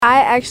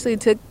I actually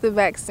took the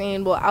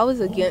vaccine. Well, I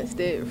was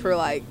against it for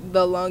like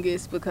the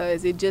longest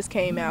because it just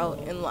came out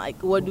and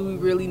like, what do we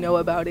really know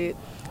about it?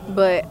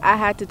 But I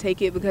had to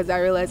take it because I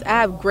realized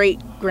I have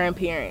great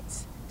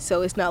grandparents.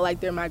 So it's not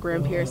like they're my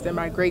grandparents, they're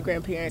my great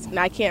grandparents. And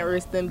I can't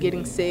risk them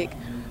getting sick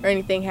or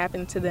anything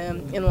happening to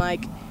them. And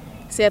like,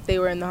 say if they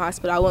were in the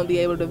hospital, I wouldn't be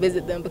able to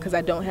visit them because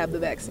I don't have the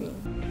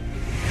vaccine.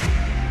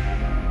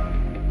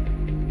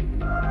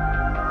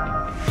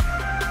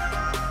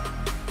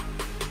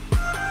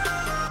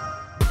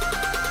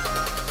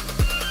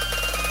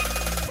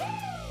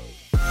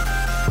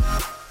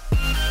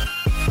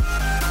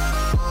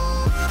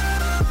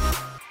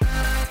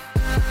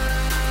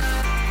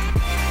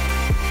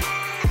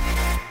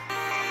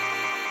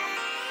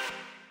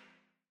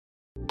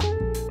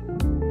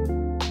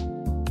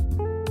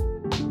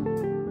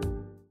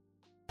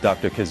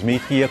 Dr.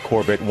 Kizzmekia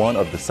Corbett, one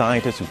of the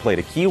scientists who played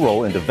a key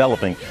role in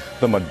developing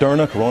the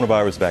Moderna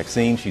coronavirus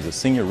vaccine. She's a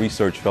senior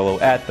research fellow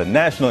at the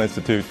National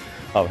Institute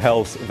of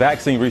Health's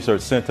Vaccine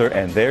Research Center,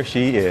 and there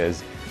she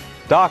is.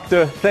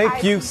 Doctor,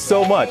 thank you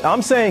so much.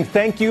 I'm saying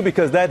thank you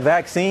because that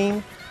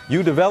vaccine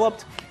you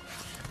developed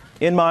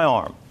in my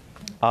arm.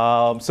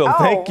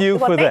 Thank you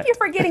for that. Thank you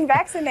for getting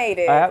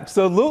vaccinated.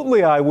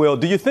 Absolutely, I will.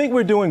 Do you think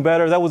we're doing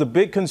better? That was a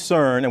big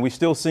concern, and we're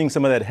still seeing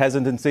some of that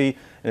hesitancy,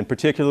 in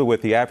particular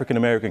with the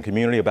African-American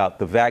community about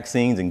the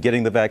vaccines and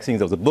getting the vaccines.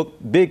 That was a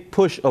big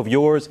push of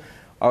yours.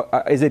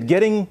 Is it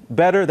getting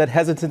better, that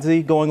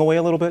hesitancy going away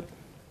a little bit?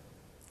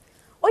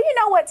 Well, you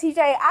know what, TJ?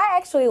 I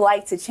actually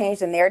like to change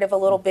the narrative a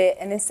little bit,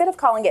 and instead of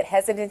calling it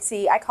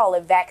hesitancy, I call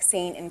it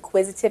vaccine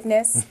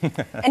inquisitiveness.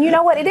 And you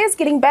know what? It is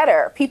getting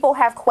better. People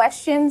have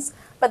questions,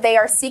 but they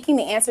are seeking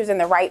the answers in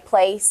the right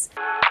place.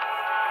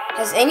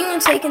 Has anyone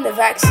taken the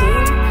vaccine?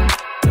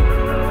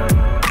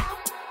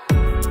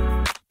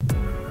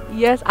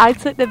 Yes, I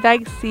took the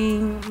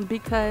vaccine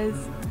because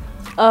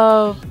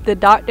the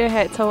doctor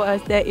had told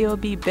us that it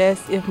would be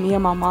best if me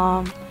and my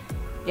mom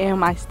and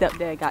my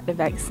stepdad got the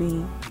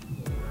vaccine.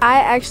 I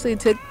actually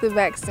took the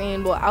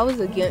vaccine. Well, I was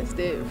against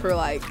it for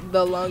like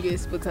the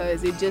longest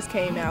because it just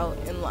came out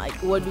and like,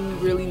 what do we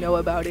really know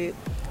about it?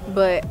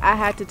 But I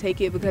had to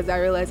take it because I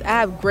realized I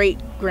have great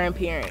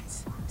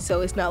grandparents.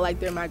 So it's not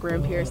like they're my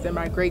grandparents, they're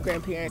my great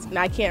grandparents. And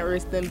I can't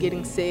risk them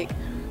getting sick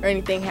or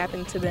anything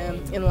happening to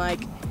them. And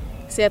like,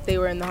 say if they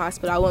were in the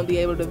hospital, I wouldn't be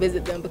able to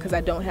visit them because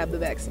I don't have the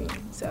vaccine.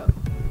 So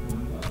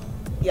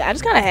yeah, I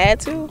just kind of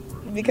had to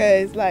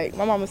because like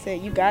my mama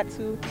said you got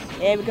to,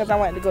 and because I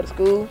wanted to go to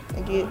school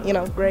and get, you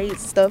know, grades and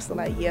stuff. So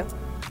like, yeah.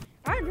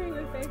 I agree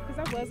with Faith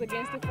because I was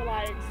against it for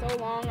like so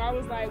long. I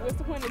was like, what's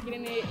the point of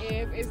getting it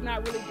if it's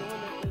not really doing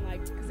nothing?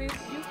 Like, because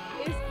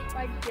it's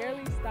like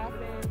barely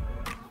stopping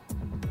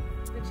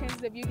the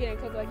chances of you getting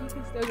COVID. Like, you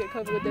can still get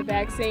COVID with the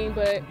vaccine,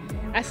 but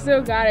I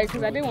still got it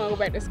because I didn't want to go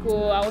back to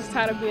school. I was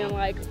tired of being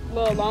like a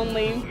little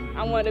lonely.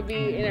 I wanted to be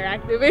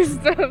interactive and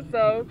stuff.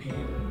 So,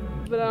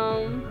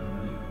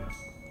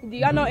 but do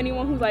y'all know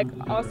anyone who's like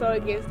also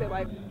against it,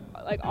 like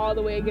all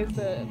the way against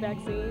the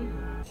vaccine?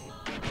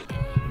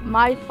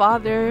 My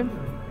father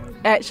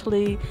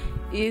actually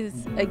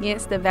is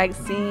against the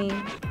vaccine,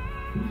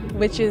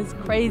 which is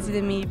crazy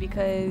to me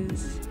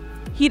because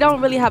he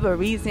don't really have a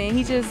reason.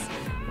 He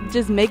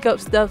just make up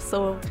stuff,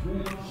 so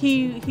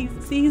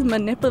he's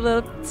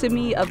manipulative to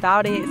me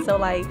about it. So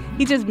like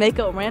he just make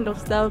up random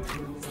stuff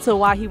to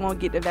why he won't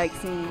get the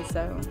vaccine.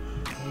 So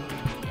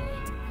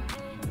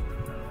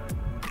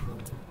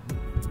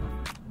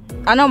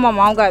I know my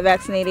mom got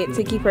vaccinated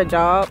to keep her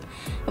job,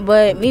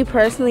 but me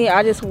personally,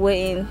 I just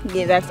wouldn't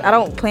get vaccinated. I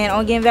don't plan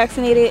on getting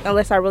vaccinated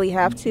unless I really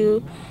have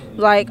to.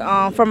 Like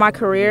for my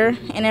career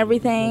and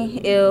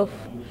everything, if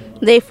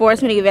they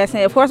force me to get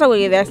vaccinated, of course I would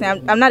get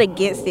vaccinated. I'm not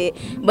against it,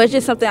 but it's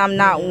just something I'm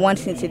not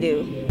wanting to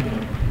do.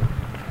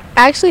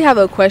 I actually have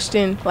a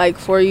question like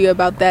for you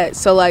about that.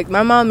 So like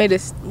my mom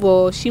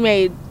she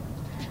made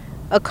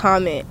a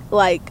comment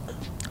like,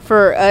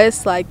 for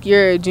us, like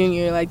you're a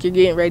junior, like you're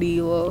getting ready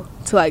to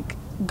like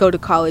go to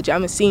college.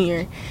 I'm a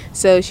senior.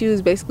 So she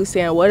was basically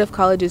saying, what if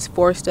colleges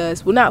forced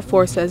us, well not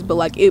forced us, but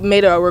like it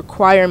made it a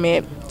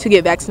requirement to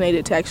get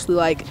vaccinated to actually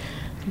like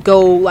go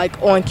like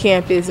on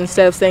campus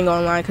instead of staying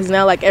online, because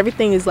now like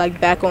everything is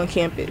like back on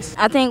campus.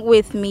 I think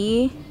with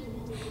me,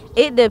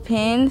 it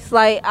depends.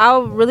 Like I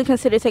would really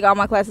consider taking all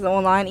my classes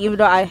online, even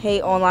though I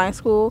hate online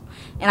school,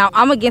 and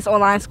I'm against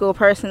online school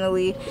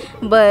personally.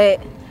 But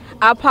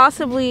I'll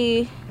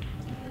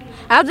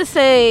just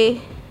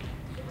say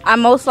I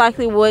most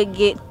likely would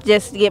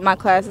get my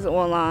classes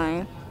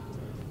online.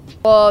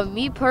 Well,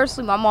 me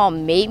personally, my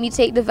mom made me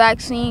take the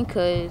vaccine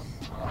because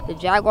the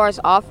Jaguars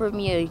offered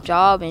me a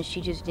job and she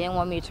just didn't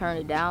want me to turn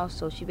it down.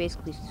 So she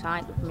basically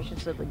signed the permission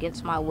slip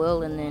against my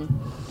will and then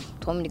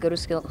told me to go to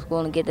school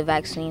and get the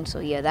vaccine. So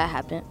yeah, that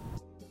happened.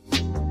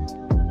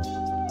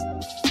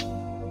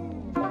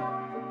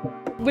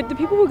 With the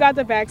people who got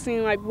the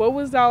vaccine, like what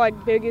was our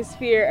like biggest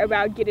fear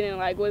about getting it?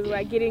 Like was it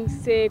like getting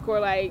sick or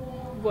like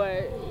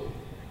what?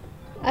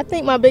 I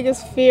think my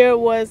biggest fear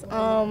was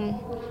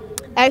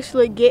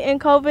actually getting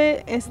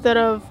COVID instead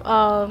of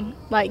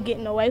like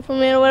getting away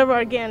from it or whatever,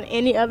 or getting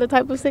any other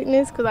type of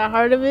sickness because I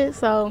heard of it.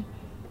 So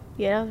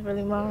yeah, that was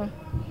really mine.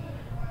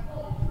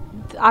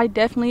 I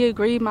definitely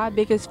agree. My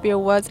biggest fear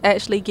was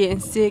actually getting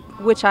sick,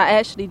 which I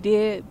actually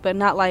did, but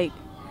not like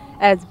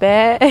as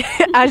bad.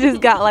 I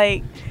just got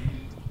like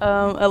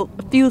a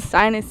few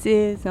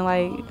sinuses and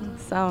like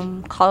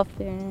some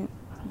coughing.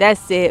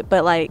 That's it.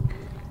 But like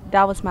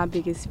that was my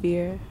biggest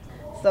fear.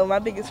 So my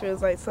biggest fear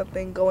is like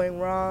something going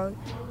wrong,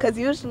 because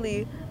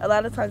usually a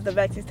lot of times the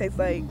vaccines takes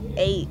like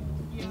 8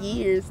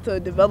 years to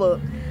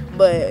develop,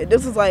 but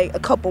this was like a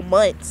couple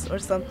months or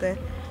something.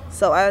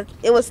 So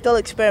it was still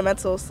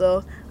experimental,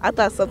 so I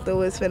thought something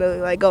was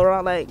finna like go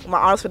wrong, like my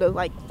arms finna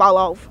like fall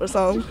off or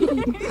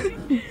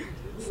something.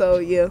 So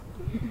yeah.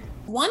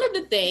 One of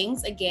the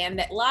things, again,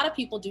 that a lot of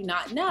people do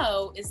not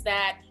know is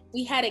that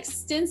we had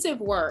extensive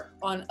work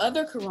on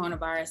other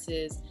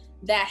coronaviruses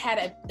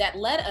that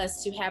led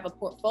us to have a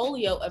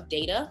portfolio of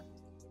data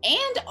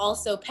and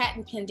also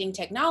patent pending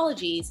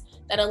technologies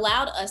that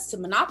allowed us to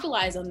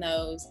monopolize on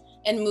those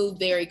and move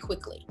very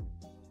quickly.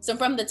 So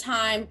from the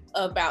time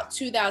about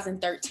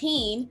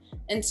 2013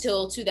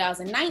 until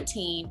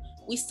 2019,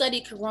 we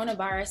studied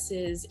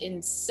coronaviruses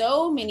in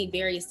so many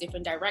various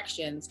different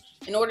directions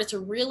in order to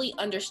really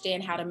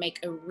understand how to make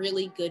a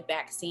really good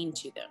vaccine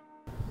to them.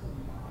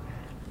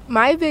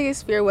 My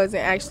biggest fear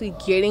wasn't actually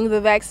getting the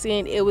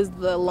vaccine, it was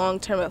the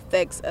long-term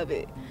effects of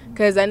it.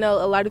 Because I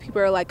know a lot of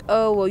people are like,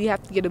 oh, well, you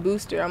have to get a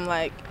booster. I'm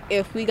like,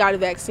 if we got a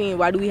vaccine,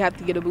 why do we have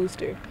to get a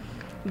booster?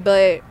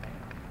 But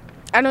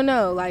I don't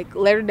know, like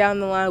later down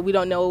the line, we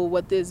don't know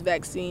what this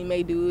vaccine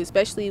may do,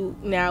 especially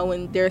now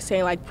when they're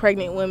saying like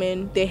pregnant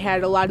women, they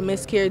had a lot of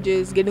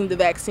miscarriages getting the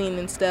vaccine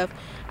and stuff.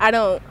 I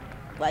don't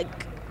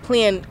like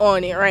plan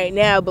on it right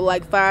now, but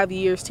like 5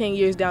 years, 10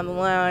 years down the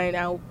line,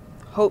 I'll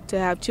hope to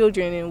have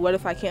children, and what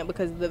if I can't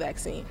because of the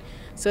vaccine?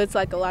 So it's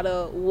like a lot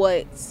of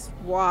what's,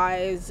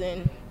 whys,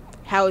 and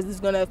how is this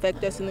going to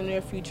affect us in the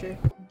near future?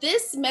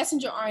 This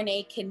messenger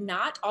RNA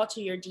cannot alter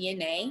your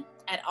DNA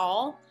at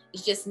all.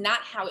 It's just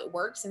not how it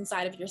works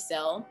inside of your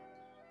cell.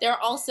 There are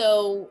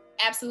also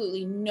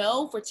absolutely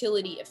no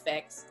fertility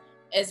effects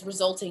as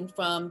resulting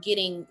from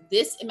getting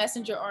this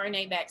messenger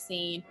RNA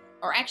vaccine,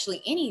 or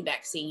actually any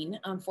vaccine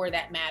for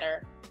that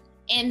matter,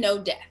 and no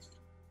death.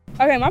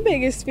 Okay, my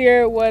biggest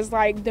fear was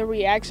like the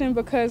reaction,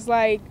 because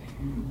like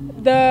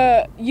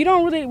no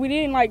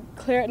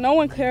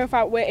one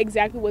clarified what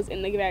exactly was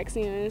in the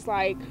vaccine, and it's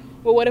like,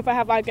 well, what if I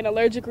have like an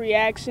allergic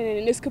reaction,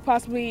 and this could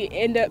possibly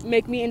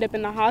make me end up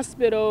in the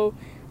hospital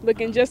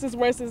looking just as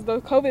worse as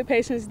the COVID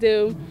patients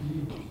do.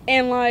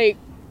 And like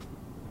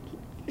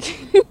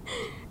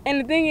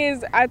and the thing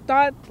is, I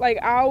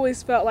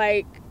always felt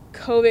like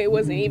COVID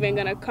wasn't even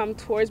gonna come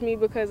towards me,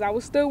 because I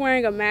was still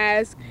wearing a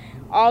mask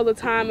all the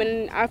time,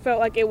 and I felt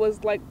like it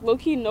was like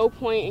low-key no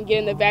point in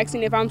getting the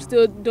vaccine if I'm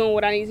still doing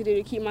what I need to do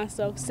to keep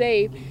myself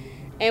safe.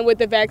 And with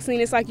the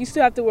vaccine, it's like you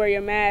still have to wear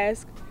your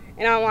mask.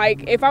 And I'm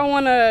like, if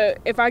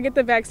I get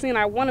the vaccine,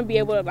 I want to be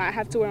able to not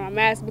have to wear my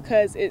mask,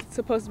 because it's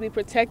supposed to be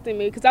protecting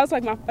me. Because that was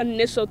like my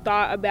initial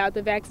thought about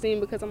the vaccine,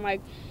 because I'm like,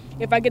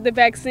 if I get the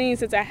vaccine,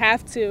 since I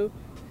have to,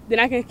 then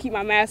I can keep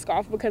my mask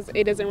off, because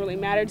it doesn't really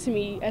matter to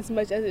me as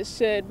much as it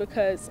should,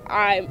 because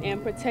I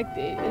am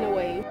protected in a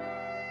way.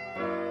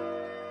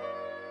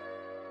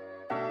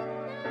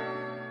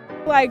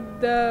 Like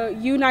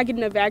you not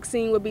getting a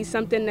vaccine would be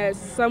something that's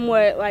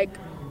somewhat like,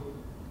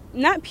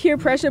 not peer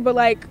pressure, but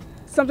like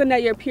something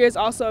that your peers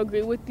also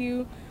agree with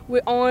you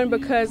on,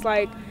 because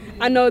like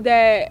I know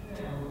that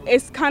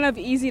it's kind of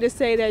easy to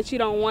say that you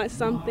don't want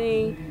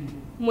something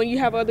when you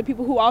have other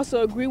people who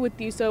also agree with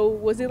you. So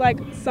was it like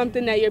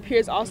something that your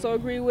peers also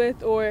agree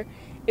with, or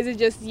is it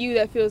just you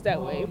that feels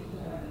that way?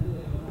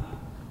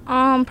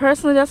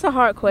 Personally, that's a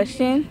hard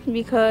question,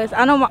 because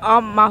I know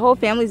my whole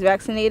family's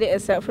vaccinated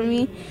except for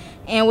me,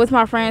 and with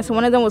my friends,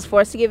 one of them was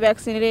forced to get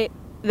vaccinated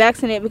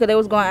because they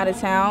was going out of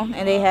town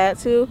and they had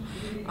to.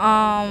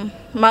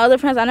 My other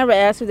friends, I never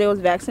asked if they was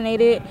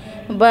vaccinated,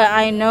 but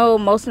I know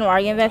most of them are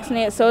getting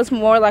vaccinated, so it's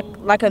more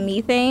like a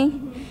me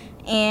thing.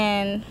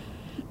 And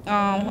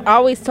I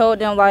always told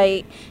them,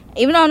 like,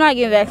 even though I'm not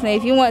getting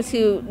vaccinated, if you want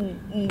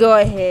to, go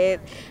ahead.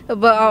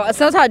 But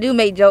sometimes I do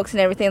make jokes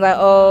and everything, like,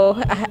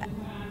 oh,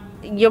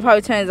 you'll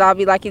probably turn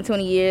zombie like in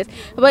 20 years.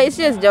 But it's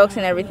just jokes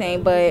and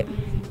everything. But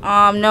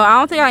no, I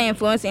don't think I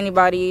influence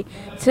anybody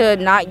to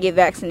not get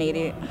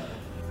vaccinated.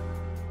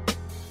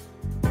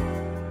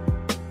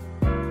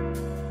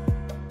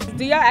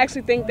 Do y'all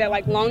actually think that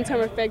like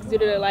long-term effects due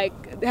to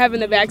like having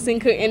the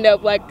vaccine could end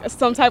up like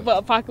some type of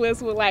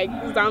apocalypse with like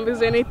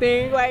zombies or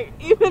anything? Like,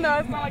 even though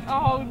it's not like a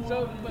whole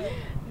joke, but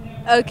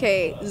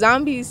okay,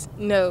 zombies,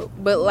 no,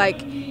 but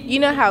like, you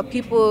know how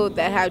people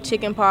that have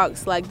chicken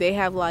pox, like they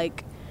have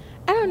like,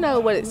 I don't know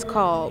what it's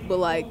called, but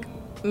like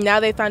now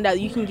they found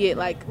out you can get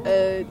like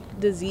a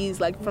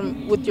disease like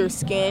with your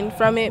skin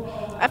from it.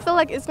 I feel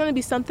like it's gonna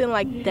be something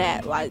like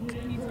that, like,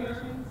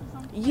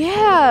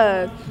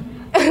 yeah.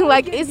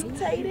 Like it's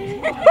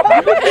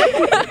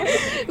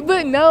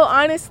but no,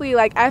 honestly,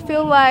 like I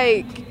feel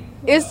like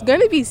it's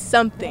gonna be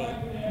something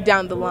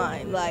down the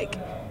line. Like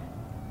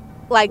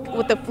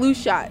with the flu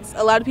shots,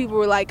 a lot of people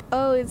were like,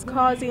 oh, it's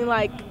causing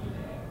like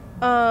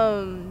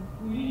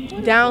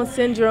Down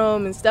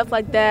syndrome and stuff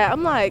like that.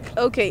 I'm like,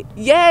 okay,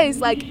 yes,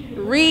 like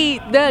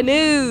read the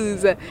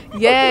news.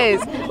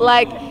 Yes,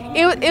 like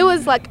it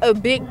was like a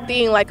big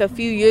thing like a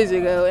few years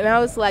ago, and I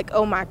was like,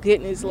 oh my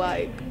goodness,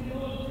 like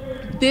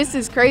this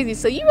is crazy.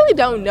 So you really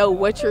don't know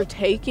what you're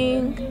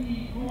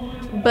taking,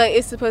 but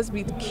it's supposed to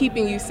be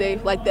keeping you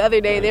safe. Like the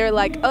other day, they were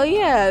like, oh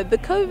yeah, the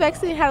COVID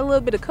vaccine had a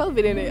little bit of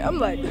COVID in it. I'm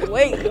like,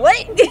 wait.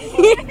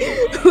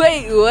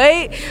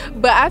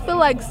 But I feel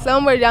like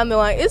somewhere down the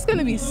line, it's going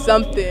to be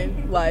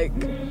something like,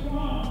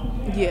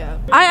 yeah.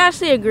 I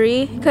actually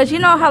agree, because you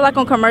know how like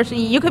on commercial,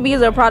 you could be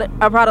using a product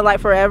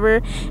like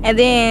forever, and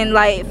then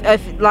like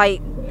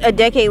a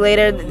decade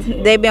later,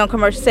 they be on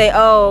commercial say,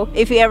 oh,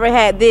 if you ever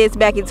had this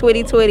back in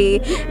 2020,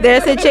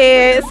 there's a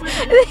chance.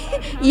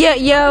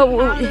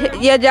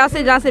 yeah,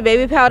 Johnson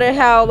baby powder,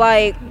 how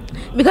like,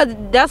 because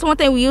that's one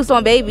thing we used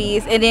on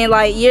babies, and then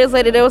like years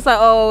later, they was like,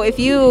 oh, if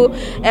you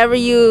ever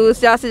use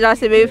Johnson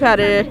baby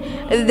powder,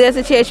 there's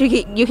a chance you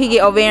could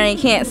get ovarian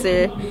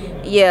cancer.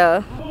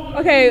 Yeah.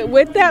 Okay,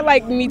 with that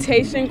like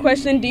mutation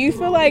question, do you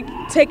feel like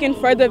taking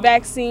further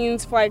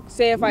vaccines for like,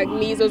 say if like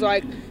measles or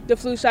like the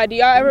flu shot, do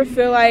y'all ever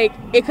feel like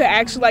it could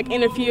actually like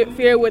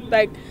interfere with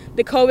like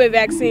the COVID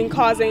vaccine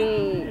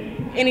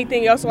causing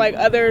anything else, like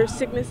other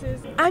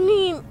sicknesses? I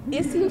mean,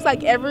 it seems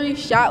like every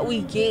shot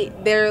we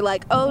get, they're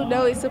like, oh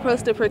no, it's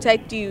supposed to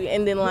protect you,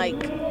 and then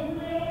like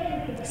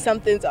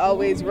something's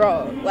always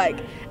wrong.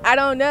 Like, I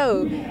don't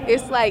know.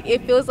 It's like,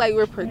 it feels like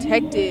we're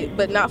protected,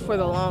 but not for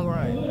the long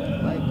run.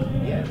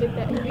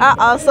 I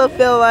also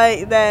feel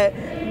like that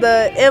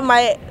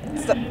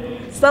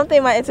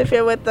something might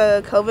interfere with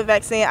the COVID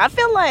vaccine. I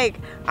feel like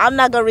I'm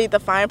not gonna read the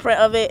fine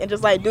print of it and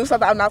just like do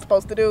something I'm not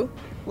supposed to do,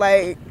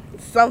 like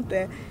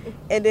something,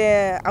 and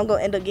then I'm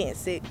gonna end up getting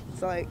sick.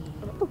 So like,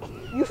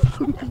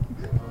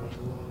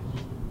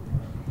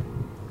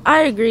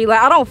 I agree.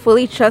 Like, I don't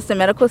fully trust the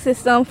medical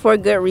system for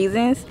good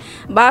reasons,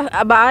 but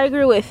I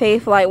agree with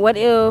Faith. Like, what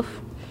if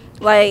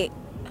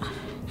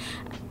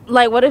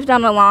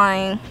down the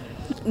line,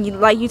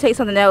 you take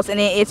something else and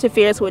it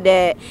interferes with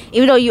that,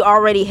 even though you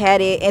already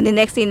had it, and the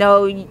next thing you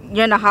know,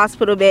 you're in a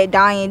hospital bed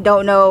dying,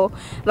 don't know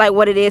like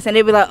what it is, and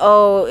they'll be like,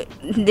 oh,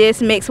 this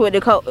mixed with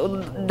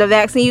the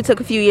vaccine you took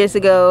a few years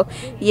ago,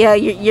 yeah,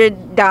 you're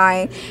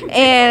dying,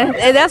 and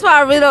that's why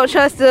I really don't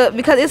trust it,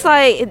 because it's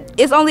like,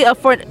 it's only a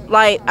for,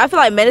 like, I feel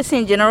like medicine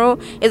in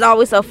general is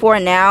always a for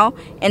now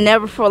and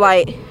never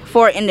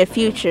for in the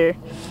future.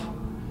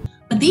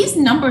 But these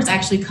numbers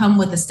actually come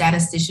with a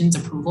statistician's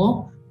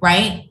approval,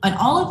 right? And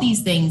all of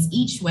these things,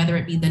 each, whether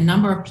it be the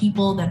number of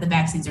people that the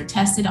vaccines are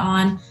tested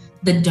on,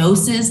 the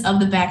doses of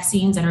the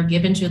vaccines that are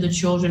given to the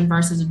children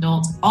versus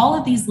adults, all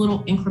of these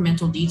little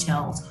incremental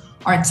details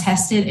are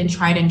tested and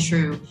tried and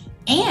true,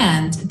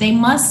 and they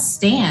must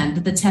stand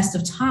the test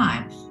of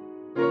time.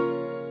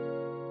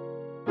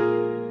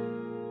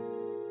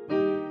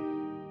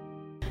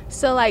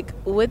 So like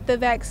with the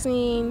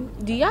vaccine,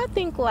 do y'all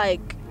think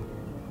like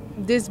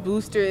this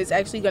booster is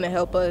actually going to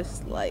help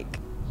us? Like,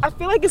 I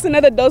feel like it's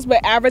another dose, but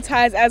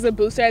advertised as a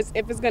booster, as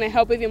if it's going to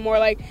help even more.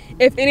 Like,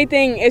 if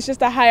anything, it's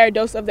just a higher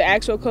dose of the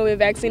actual COVID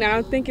vaccine. I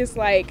don't think it's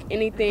like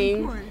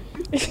anything.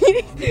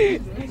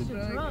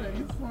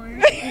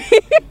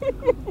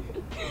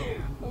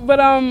 But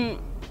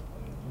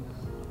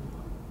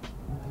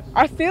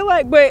I feel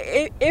like, but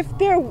if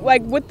they're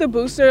like with the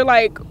booster,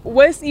 like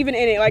what's even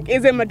in it? Like,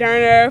 is it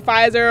Moderna,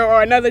 Pfizer,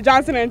 or another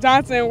Johnson &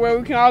 Johnson where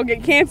we can all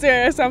get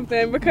cancer or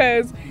something?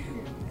 Because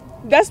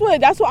that's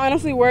what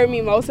honestly worried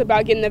me most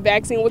about getting the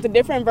vaccine with the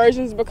different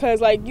versions,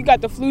 because like you got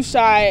the flu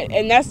shot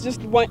and that's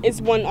just it's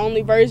one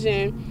only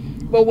version,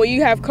 but when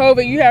you have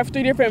COVID, you have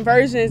 3 different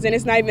versions and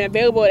it's not even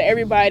available to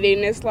everybody.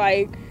 And it's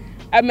like,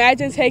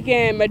 imagine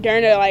taking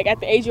Moderna like at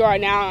the age you are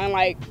now and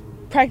like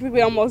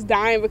practically almost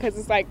dying because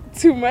it's like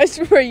too much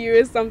for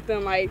you or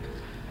something. Like,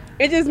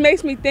 it just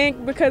makes me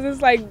think, because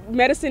it's like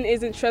medicine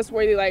isn't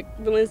trustworthy, like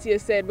Valencia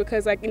said,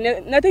 because like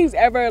nothing's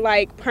ever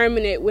like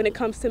permanent when it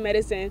comes to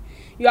medicine.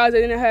 You always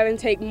end up having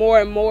to take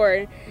more and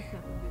more.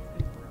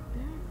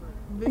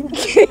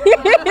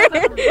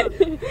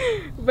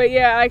 But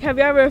yeah, like, have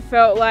you ever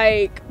felt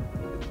like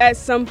at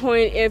some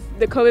point if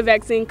the COVID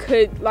vaccine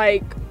could,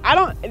 like,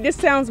 this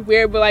sounds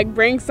weird, but like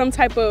bring some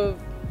type of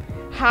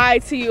high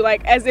to you,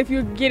 like as if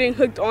you're getting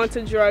hooked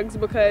onto drugs,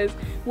 because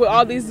with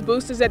all these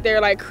boosters that they're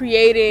like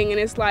creating,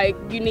 and it's like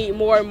you need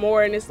more and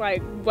more, and it's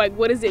like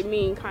what does it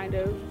mean, kind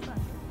of?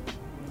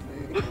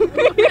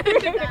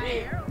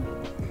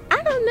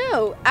 I don't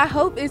know. I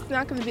hope it's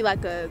not going to be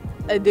like a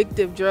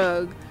addictive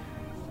drug,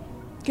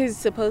 because it's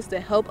supposed to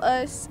help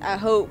us. I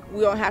hope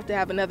we don't have to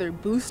have another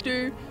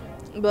booster,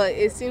 but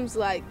it seems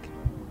like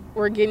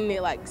we're getting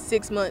it like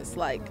 6 months.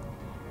 Like,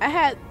 I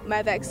had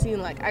my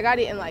vaccine, like I got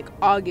it in like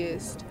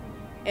August,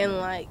 and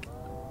like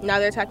now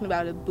they're talking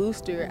about a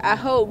booster. I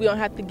hope we don't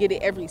have to get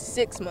it every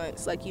 6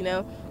 months. Like, you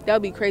know, that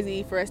would be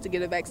crazy for us to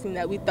get a vaccine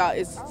that we thought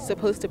is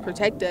supposed to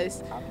protect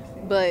us,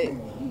 but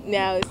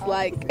now it's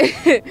like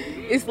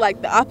it's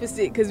like the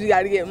opposite because we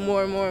got to get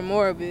more and more and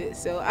more of it.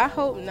 So I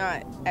hope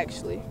not,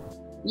 actually.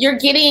 You're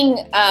getting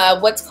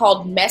what's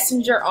called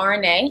messenger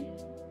RNA.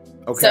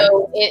 Okay.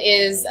 So it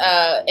is,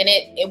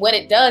 what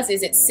it does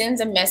is it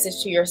sends a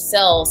message to your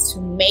cells to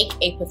make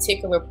a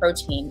particular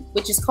protein,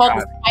 which is called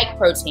the spike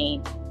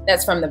protein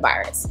that's from the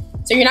virus.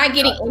 So you're not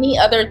getting any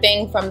other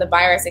thing from the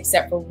virus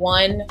except for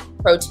one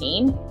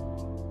protein.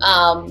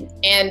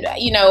 And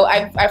you know,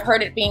 I've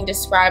heard it being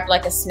described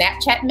like a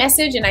Snapchat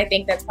message, and I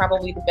think that's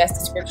probably the best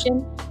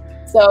description.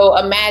 So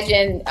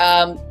imagine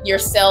your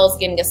cells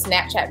getting a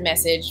Snapchat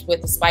message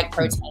with the spike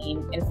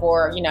protein, and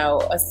for, you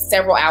know,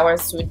 several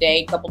hours to a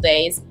day, couple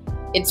days,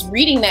 it's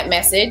reading that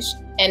message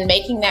and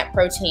making that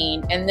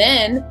protein. And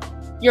then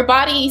your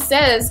body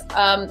says,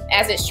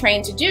 as it's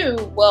trained to do,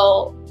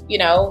 well, you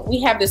know,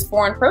 we have this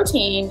foreign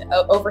protein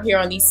over here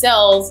on these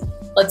cells.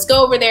 Let's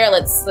go over there.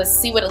 Let's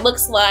see what it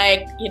looks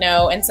like, you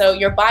know. And so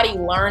your body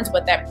learns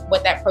what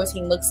that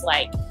protein looks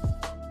like.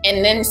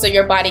 And then so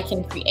your body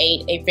can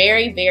create a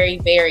very, very,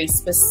 very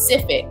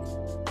specific,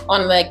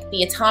 on like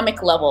the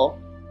atomic level,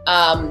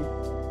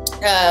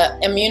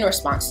 immune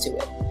response to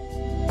it.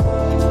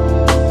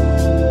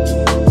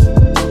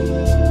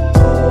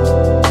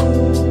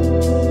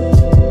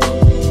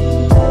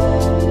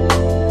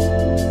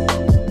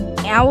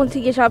 I want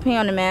to get your opinion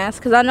on the mask,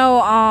 because I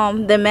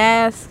know the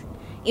mask,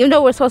 even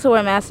though we're supposed to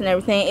wear masks and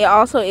everything, it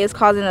also is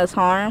causing us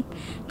harm,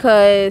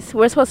 because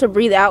we're supposed to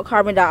breathe out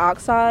carbon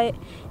dioxide,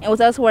 and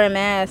with us wearing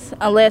masks,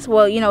 unless,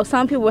 well, you know,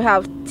 some people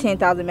have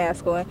 10,000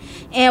 masks on,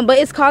 but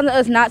it's causing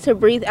us not to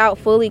breathe out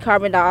fully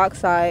carbon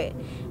dioxide,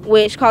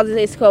 which causes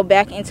it to go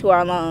back into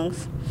our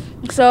lungs.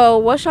 So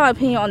what's your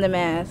opinion on the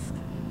mask?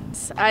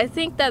 I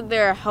think that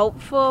they're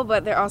helpful,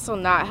 but they're also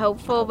not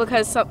helpful,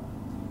 because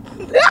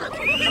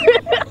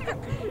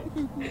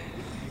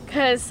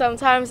because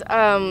sometimes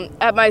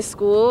at my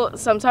school,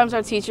 sometimes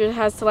our teacher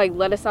has to like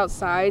let us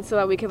outside so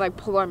that we can like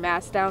pull our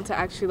mask down to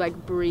actually like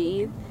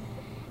breathe.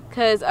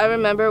 Because I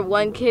remember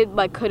one kid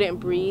like couldn't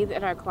breathe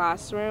in our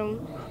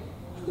classroom,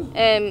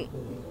 and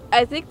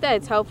I think that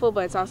it's helpful,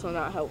 but it's also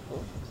not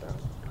helpful.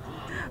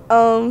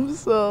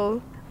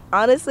 So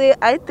honestly,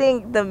 I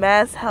think the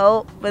masks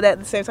help, but at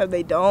the same time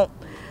they don't,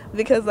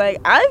 because like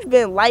I've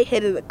been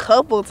lightheaded a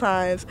couple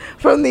times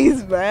from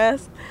these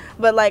masks,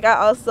 but like I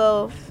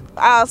also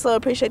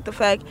appreciate the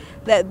fact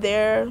that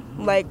they're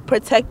like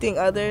protecting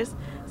others.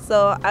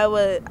 So I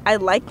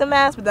like the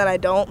mask, but then I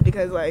don't,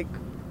 because like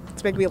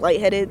it's making me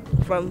lightheaded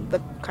from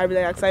the carbon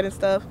dioxide and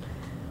stuff.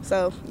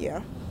 So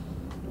yeah.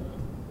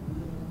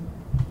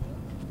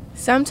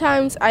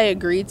 Sometimes I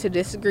agree to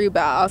disagree,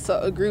 but I also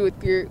agree with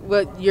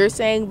what you're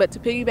saying. But to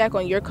piggyback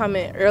on your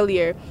comment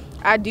earlier,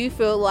 I do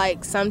feel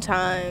like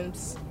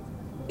sometimes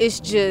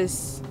it's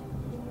just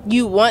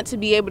you want to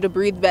be able to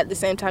breathe, but at the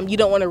same time you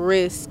don't want to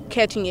risk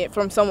catching it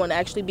from someone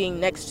actually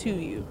being next to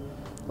you.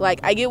 Like,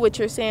 I get what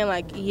you're saying,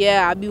 like,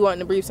 yeah, I be wanting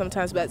to breathe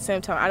sometimes, but at the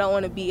same time I don't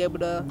want to be able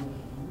to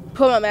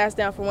put my mask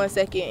down for 1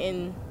 second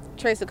and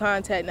trace the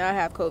contact and I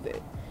have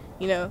COVID,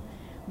 you know.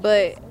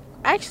 But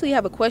I actually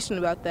have a question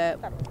about that,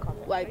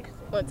 like,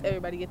 once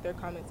everybody get their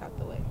comments out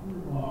the way.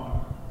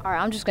 All right,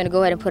 I'm just gonna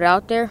go ahead and put it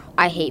out there.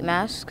 I hate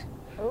masks.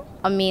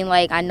 I mean,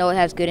 like, I know it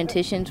has good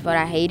intentions, but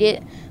I hate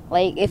it.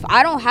 Like, if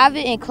I don't have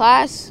it in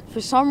class, for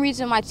some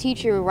reason my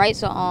teacher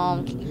writes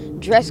a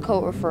dress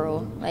code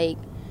referral. Like,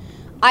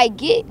 I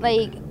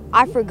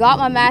forgot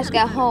my mask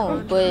at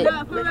home, but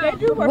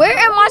where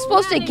am I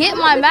supposed to get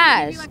my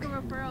mask?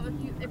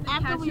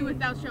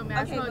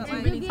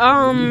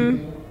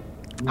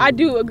 I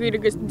do agree to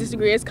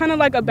disagree. It's kind of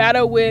like a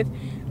battle with,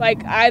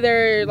 like,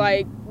 either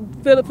like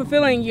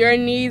fulfilling your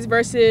needs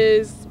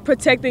versus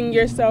protecting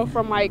yourself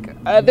from like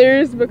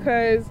others,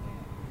 because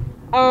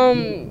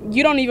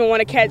you don't even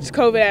want to catch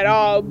COVID at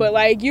all, but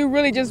like you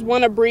really just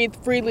want to breathe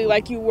freely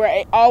like you were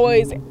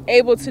always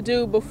able to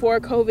do before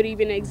COVID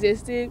even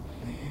existed.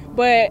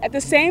 But at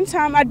the same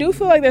time, I do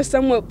feel like they're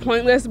somewhat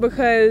pointless,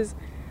 because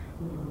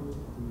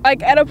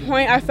like at a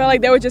point I felt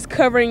like they were just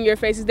covering your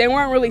faces. They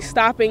weren't really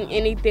stopping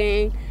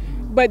anything.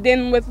 But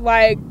then with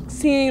like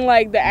seeing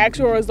like the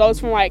actual results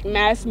from like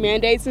mask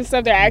mandates and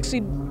stuff, they're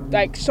actually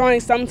like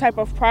showing some type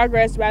of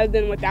progress rather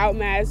than without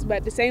masks. But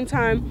at the same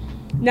time,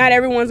 not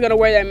everyone's gonna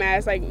wear that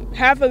mask. Like,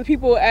 half of the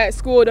people at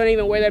school don't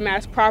even wear their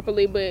mask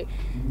properly, but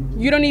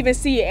you don't even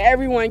see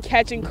everyone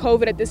catching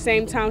COVID at the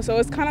same time. So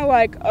it's kind of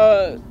like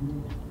a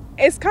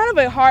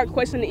hard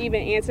question to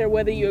even answer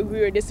whether you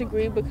agree or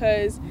disagree,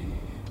 because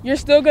you're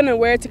still gonna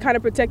wear it to kind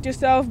of protect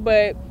yourself,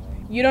 but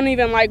you don't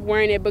even like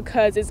wearing it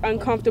because it's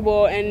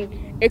uncomfortable and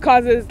it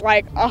causes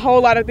like a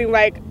whole lot of things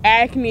like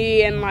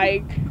acne, and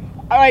like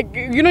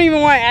you don't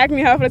even want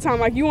acne half of the time.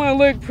 Like, you want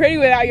to look pretty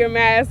without your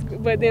mask,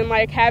 but then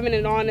like having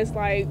it on is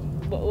like,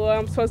 what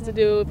I'm supposed to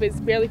do if it's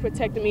barely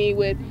protecting me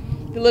with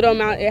the little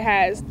amount it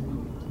has.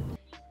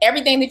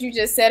 Everything that you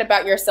just said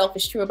about yourself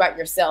is true about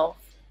yourself.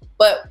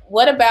 But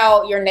what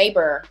about your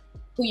neighbor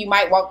who you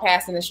might walk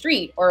past in the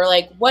street? Or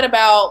like, what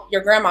about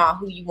your grandma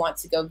who you want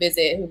to go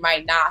visit who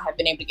might not have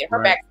been able to get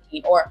her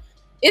vaccine? Or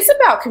it's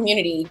about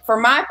community.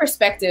 From my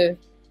perspective,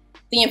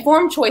 the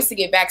informed choice to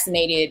get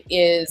vaccinated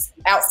is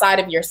outside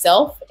of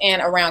yourself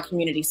and around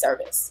community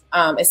service,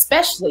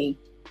 especially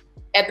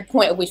at the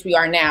point at which we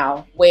are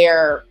now,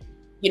 where,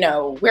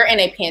 we're in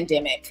a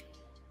pandemic,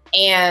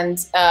 and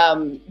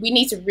we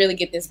need to really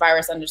get this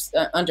virus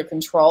under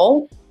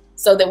control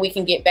so that we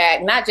can get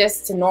back not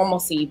just to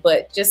normalcy,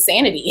 but just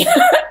sanity.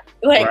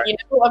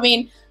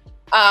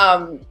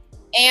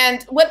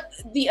 And what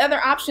the other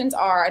options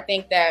are, I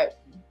think that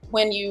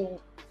when you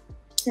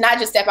not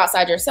just step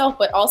outside yourself,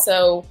 but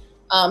also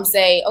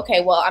say,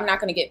 okay, well, I'm not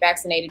going to get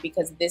vaccinated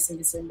because of this and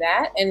this and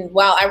that. And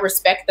while I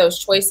respect those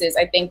choices,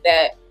 I think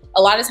that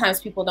a lot of times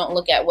people don't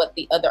look at what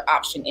the other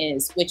option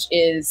is, which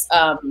is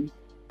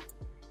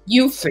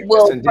you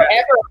will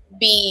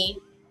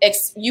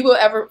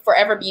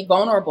forever be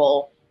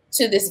vulnerable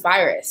to this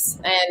virus.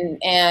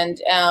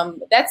 And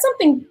that's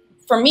something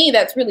for me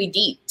that's really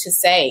deep to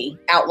say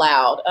out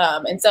loud.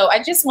 And so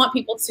I just want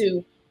people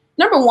to,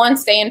 number one,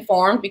 stay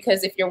informed,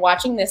 because if you're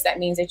watching this, that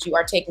means that you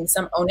are taking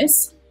some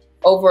onus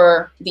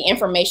over the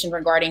information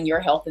regarding your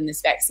health in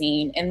this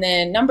vaccine. And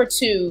then number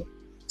two,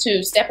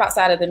 to step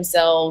outside of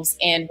themselves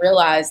and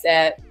realize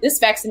that this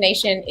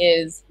vaccination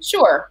is,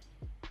 sure,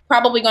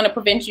 probably going to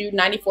prevent you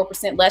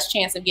 94% less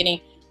chance of getting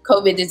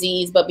COVID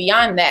disease. But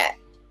beyond that,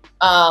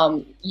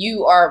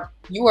 you are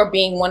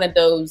being one of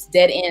those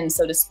dead ends,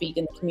 so to speak,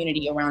 in the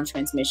community around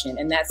transmission.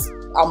 And that's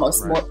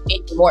almost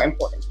more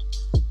important.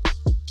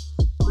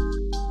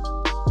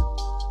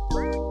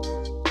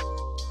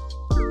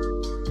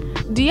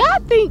 Do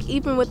y'all think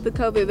even with the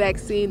COVID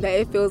vaccine that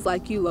it feels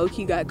like you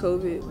low-key got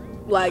COVID?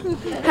 Like,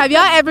 have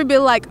y'all ever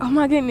been like, oh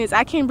my goodness,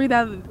 I can't breathe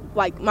out of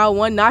like my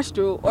one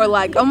nostril, or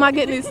like, oh my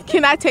goodness,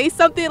 can I taste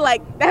something?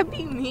 Like, that'd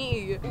be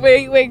me.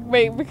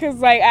 Wait, because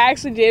like I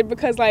actually did,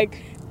 because like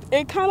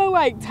it kind of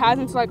like ties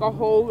into like a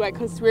whole like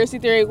conspiracy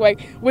theory,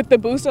 like with the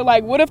booster.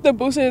 Like, what if the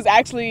booster is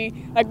actually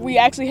like we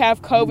actually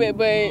have COVID,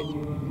 but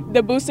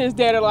the booster is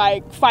there to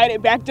like fight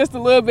it back just a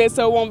little bit,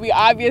 so it won't be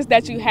obvious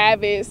that you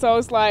have it. So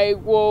it's like,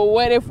 well,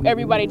 what if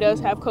everybody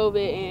does have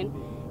COVID and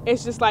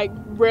it's just like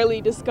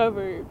rarely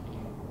discovered?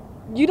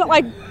 You don't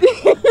like.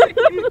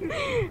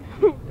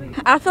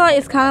 I feel like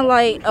it's kind of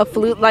like a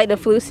flu, like the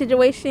flu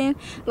situation.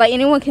 Like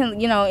anyone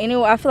can,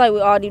 anyone. I feel like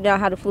we all deep down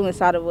have the flu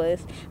inside of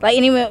us. Like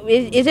anyone,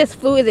 it's just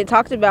flu isn't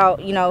talked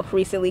about,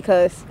 recently,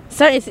 because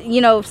certain,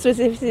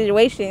 specific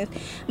situations.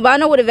 But I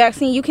know with a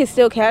vaccine, you can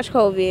still catch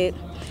COVID.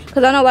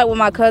 Because I know, like, with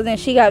my cousin,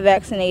 she got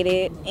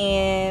vaccinated,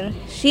 and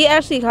she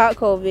actually caught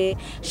COVID.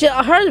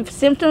 Her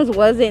symptoms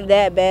wasn't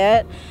that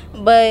bad,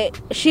 but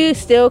she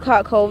still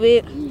caught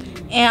COVID.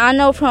 And I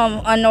know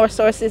from unknown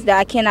sources that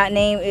I cannot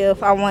name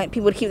if I want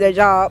people to keep their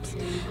jobs.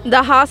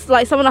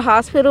 Some of the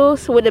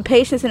hospitals with the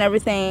patients and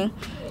everything,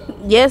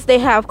 yes, they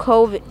have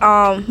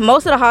COVID.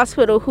 Most of the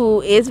hospital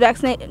who is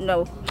vaccinated,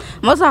 most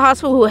of the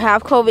hospital who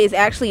have COVID is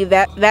actually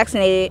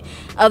vaccinated,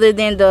 other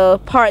than the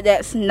part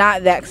that's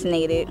not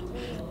vaccinated.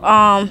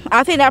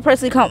 I think that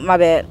personally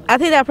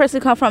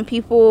come from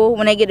people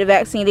when they get the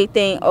vaccine, they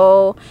think,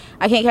 oh,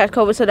 I can't catch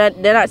COVID, so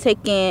that they're not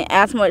taking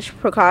as much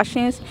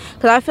precautions.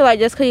 Because I feel like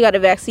just because you got the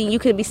vaccine, you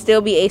could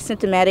still be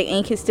asymptomatic and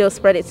you can still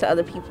spread it to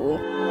other people.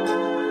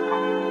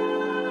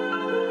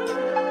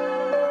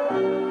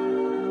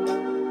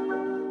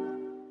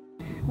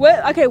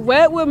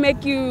 What would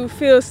make you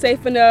feel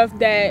safe enough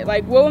that,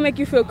 like, what would make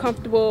you feel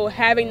comfortable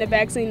having the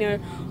vaccine, or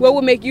what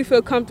would make you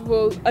feel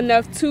comfortable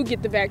enough to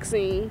get the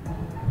vaccine?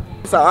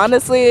 So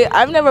honestly,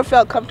 I've never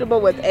felt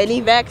comfortable with any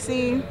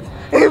vaccine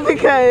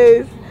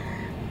because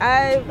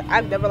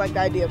I've never liked the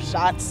idea of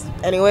shots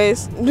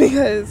anyways,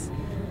 because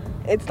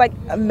it's like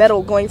a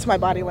metal going to my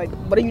body, like,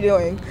 what are you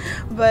doing?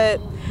 But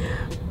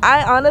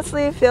I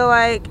honestly feel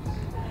like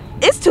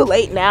it's too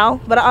late now,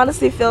 but I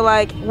honestly feel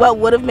like what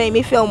would have made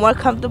me feel more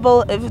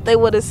comfortable if they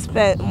would have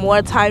spent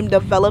more time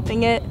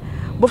developing it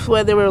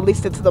before they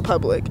released it to the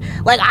public.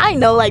 Like, I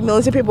know like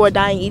millions of people are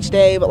dying each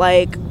day, but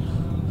like,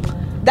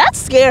 that's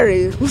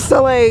scary.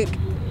 So like,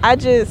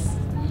 that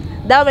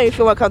would make me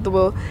feel more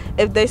comfortable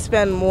if they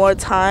spend more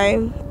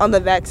time on the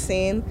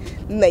vaccine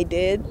than they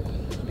did,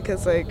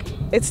 because like,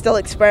 it's still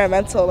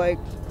experimental. Like,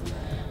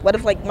 what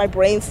if like my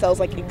brain cells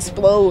like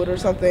explode or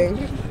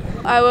something?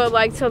 I would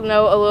like to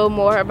know a little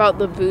more about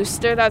the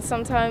booster that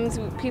sometimes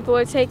people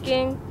are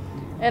taking.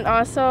 And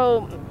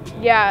also,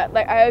 yeah,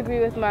 like I agree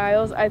with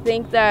Miles. I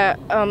think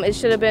that it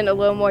should have been a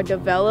little more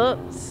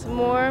developed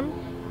more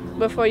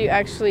before you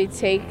actually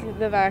take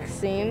the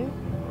vaccine,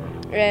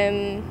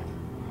 and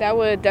that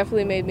would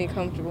definitely made me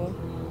comfortable.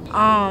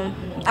 I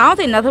don't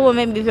think nothing would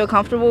make me feel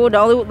comfortable. The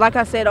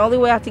only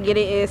way I have to get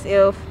it is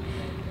if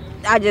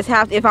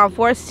I'm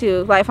forced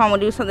to. Like, if I'm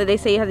gonna do something, they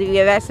say you have to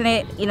get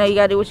vaccinated, you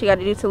gotta do what you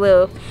gotta do to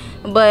live.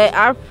 But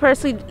I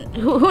personally,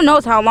 who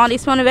knows how long they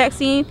spent the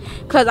vaccine?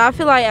 Because I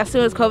feel like as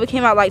soon as COVID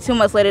came out, like 2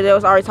 months later, they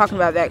was already talking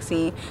about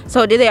vaccine.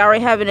 So did they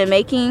already have it in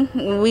making?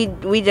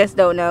 We just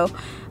don't know.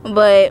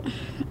 But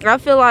I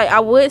feel like I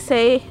would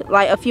say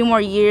like a few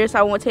more years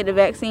I won't take the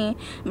vaccine.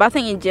 But I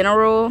think in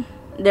general,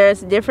 at the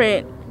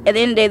end of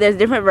the day, there's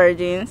different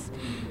versions,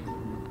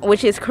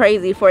 which is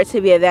crazy for it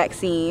to be a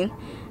vaccine.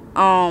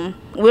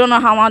 We don't know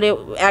how long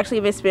they've actually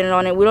been spending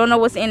on it. We don't know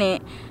what's in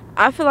it.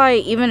 I feel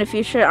like even in the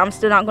future, I'm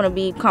still not going to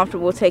be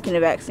comfortable taking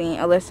the vaccine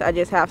unless I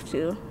just have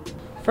to.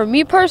 For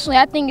me personally,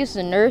 I think it's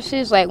the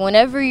nurses. Like,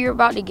 whenever you're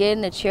about to get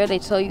in the chair, they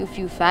tell you a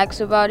few facts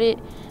about it.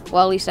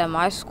 Well, at least at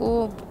my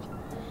school.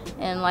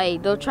 And,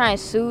 like, they'll try and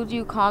soothe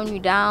you, calm you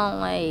down,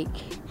 like,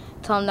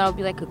 tell them that'll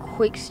be, like, a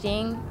quick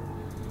sting.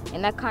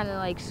 And that kind of,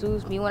 like,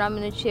 soothes me when I'm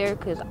in the chair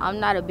because I'm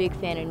not a big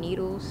fan of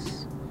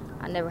needles.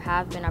 I never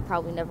have been. I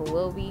probably never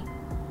will be.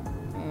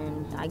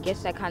 And I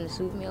guess that kind of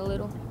soothed me a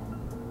little.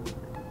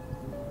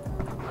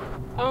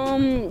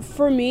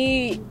 For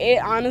me, it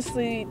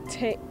honestly,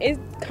 it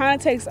kind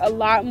of takes a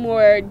lot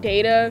more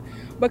data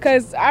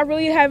because I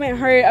really haven't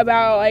heard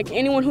about like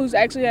anyone who's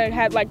actually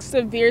had like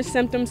severe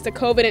symptoms to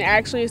COVID and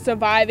actually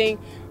surviving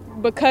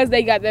because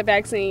they got the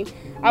vaccine.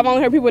 I've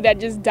only heard people that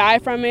just die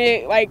from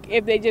it, like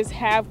if they just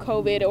have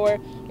COVID, or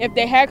if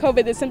they had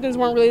COVID, the symptoms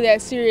weren't really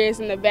that serious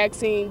and the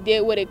vaccine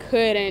did what it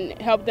could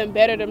and helped them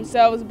better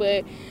themselves,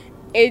 but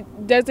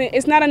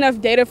it's not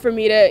enough data for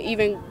me to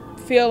even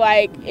feel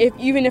like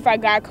even if I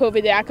got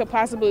COVID that I could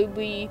possibly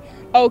be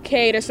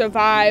okay to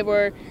survive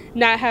or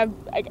not have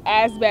like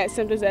as bad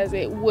symptoms as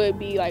it would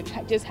be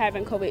like just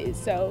having COVID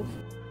itself.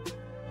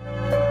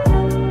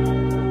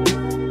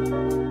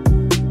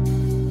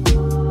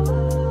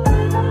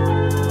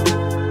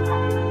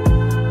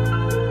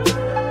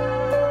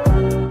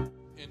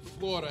 In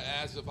Florida,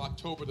 as of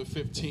October the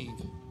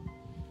 15th,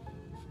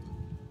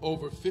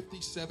 over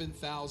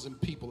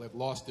 57,000 people have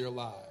lost their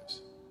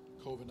lives,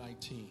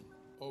 COVID-19.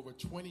 Over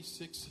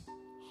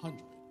 2,600,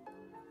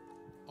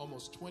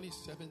 almost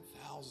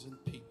 27,000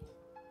 people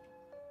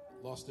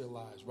lost their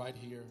lives right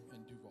here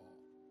in Duval.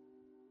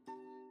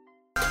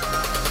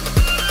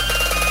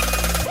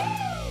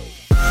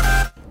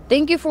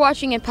 Thank you for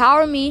watching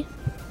Empower Me.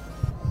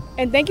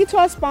 And thank you to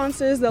our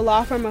sponsors, the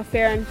law firm of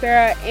Farrah &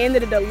 Farrah and the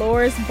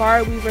Dolores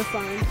Bar Weaver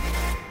Fund.